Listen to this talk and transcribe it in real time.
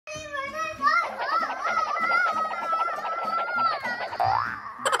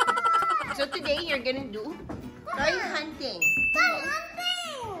today you're gonna do toy hunting. Toy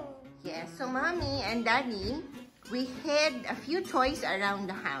hunting! Yes, so Mommy and Daddy, we hid a few toys around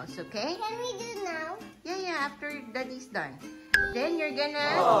the house, okay? Can we do it now? Yeah, after Daddy's done. Then you're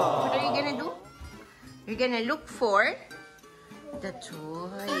gonna, what are you gonna do? You're gonna look for the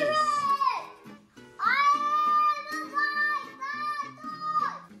toys.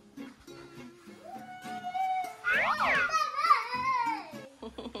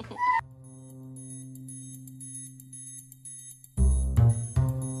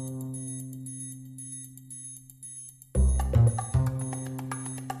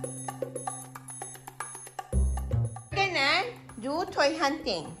 Do toy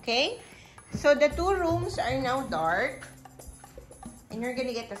hunting, okay? So the two rooms are now dark, and you're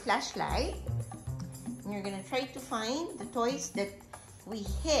gonna get a flashlight, and you're gonna try to find the toys that we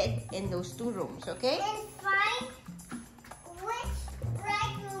hid in those two rooms, okay? And find which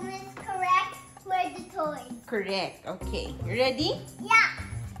right room is correct for the toys. Correct. Okay. You ready? Yeah.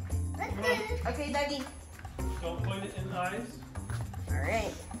 Let's do this. Okay, Daddy. Don't point it in the eyes. All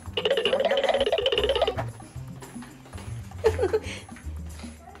right.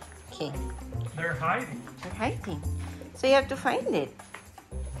 Okay. They're hiding. They're hiding. So you have to find it.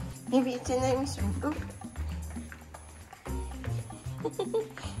 Maybe it's in the room. Oh.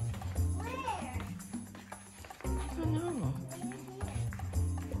 Where? I don't know.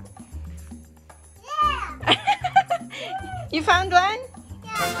 Yeah. You found one?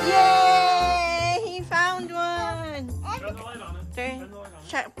 Yeah. Yay! He found one. Shine the light on it. Turn. Shine the light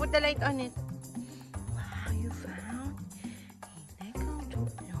on it. Put the light on it. Wow, you found a Lego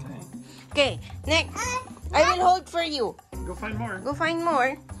Duplo. Okay, next. I will hold for you. Go find more. Go find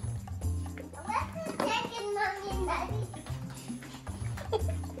more. Let's check in Mommy and Daddy.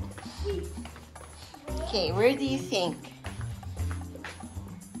 Okay, where do you think?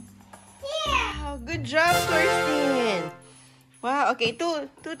 Here. Wow, good job, Thorsten. Wow, okay, two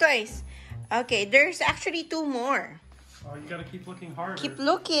toys. Okay, there's actually two more. Oh, you gotta keep looking harder. Keep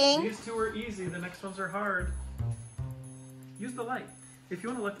looking. These two are easy. The next ones are hard. Use the light. If you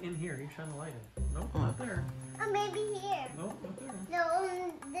want to look in here, you shine the light in. Nope, not there. Or maybe here. Nope, not there. No,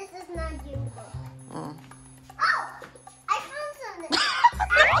 this is not Jumbo. Mm. Oh! I found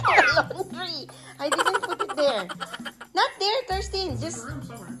something. Laundry. I didn't put it there. Not there, Thorsten. It's in Just the room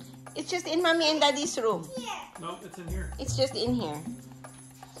somewhere. it's just in Mommy and Daddy's room. Here. Nope, it's in here. It's just in here.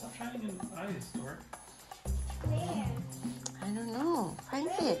 Stop shining in the eyes, Stuart. Where? I don't know. Find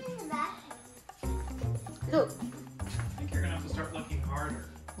Where's it. in the bathroom? Look. I think you're gonna have to start looking harder.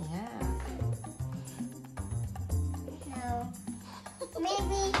 Yeah. No.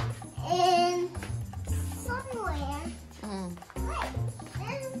 Maybe in somewhere. Mm. Wait.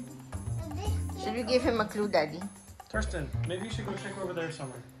 There's a big Should we circle. give him a clue, Daddy? Thurston, maybe you should go check over there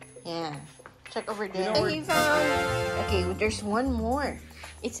somewhere. Yeah. Check over You there. know where- He found. Okay, there's one more.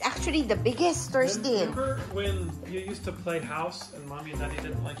 It's actually the biggest, Thorsten. Remember when you used to play house and Mommy and Daddy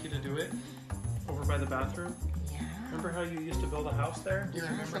didn't like you to do it? Over by the bathroom? Yeah. Remember how you used to build a house there? Do you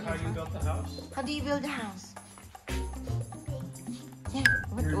Yeah, remember some how of you them. built the house? How do you build a house? Yeah.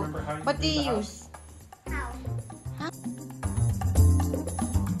 You remember how you What do build you the house? use? How?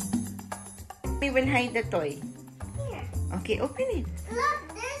 We will hide the toy. Here. Okay, open it. Look,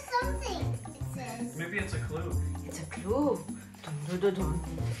 there's something. It says. Maybe it's a clue. It's a clue. Dun, dun, dun, dun.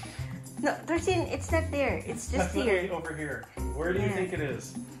 No, Thorsten, it's not there. It's just Definitely here. over here. Where do you Yeah. think it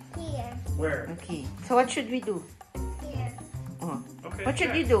is? Here. Where? Okay. So what should we do? Here. Oh. Okay. What should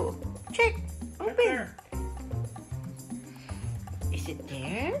check. we do? Check. Check Open. there. Is it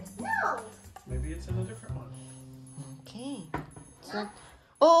there? No. Maybe it's in a different one. Okay. It's not.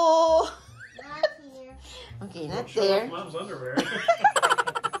 Oh. Not here. Okay, Don't not show there. off Mom's underwear. Not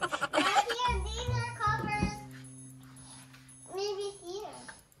here. These are covers. Maybe here.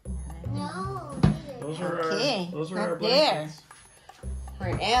 No. Here. Those are Okay, our, those are not our there. blankets.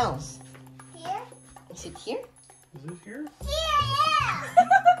 Where else? Here. Is it here? Is it here? Here. Yeah.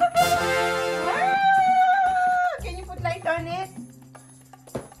 Wow! Can you put light on it?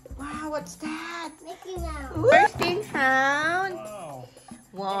 Wow, what's that? Mickey Mouse. Thorsten found Wow.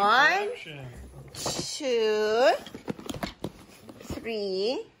 one, Collection. 2,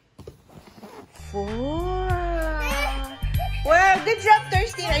 3, 4. Wow, good job,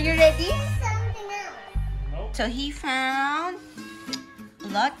 Thorsten. Are you ready? Something else. Nope. So he found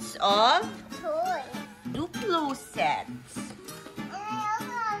lots of Toy. Duplo sets. And I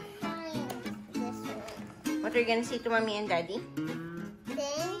also find this one. What are you gonna say to Mommy and Daddy?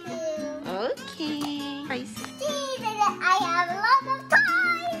 Thank you. Okay. Guys. See that I have a lot of toys.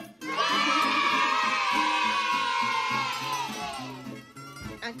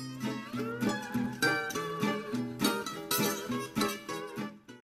 Okay.